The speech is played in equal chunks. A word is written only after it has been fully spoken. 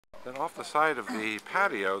Then off the side of the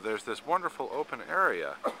patio, there's this wonderful open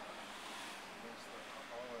area. I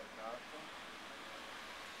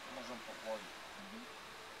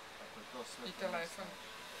telefon.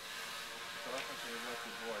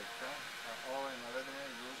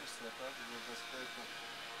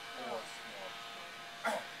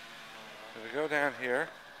 So we go down here,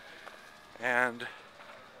 and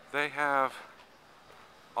they have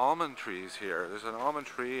almond trees here. There's an almond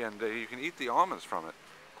tree, and you can eat the almonds from it.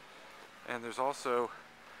 And there's also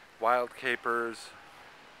wild capers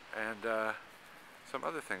and some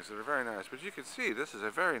other things that are very nice. But you can see this is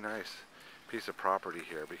a very nice piece of property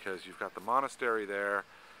here because you've got the monastery there,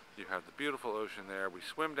 you have the beautiful ocean there, we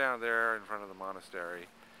swim down there in front of the monastery,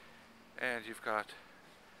 and you've got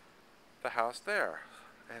the house there.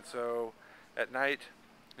 And so at night,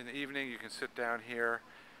 in the evening, you can sit down here,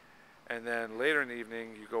 and then later in the evening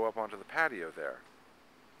you go up onto the patio there.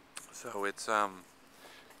 So it's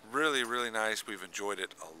really, really nice. We've enjoyed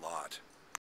it a lot.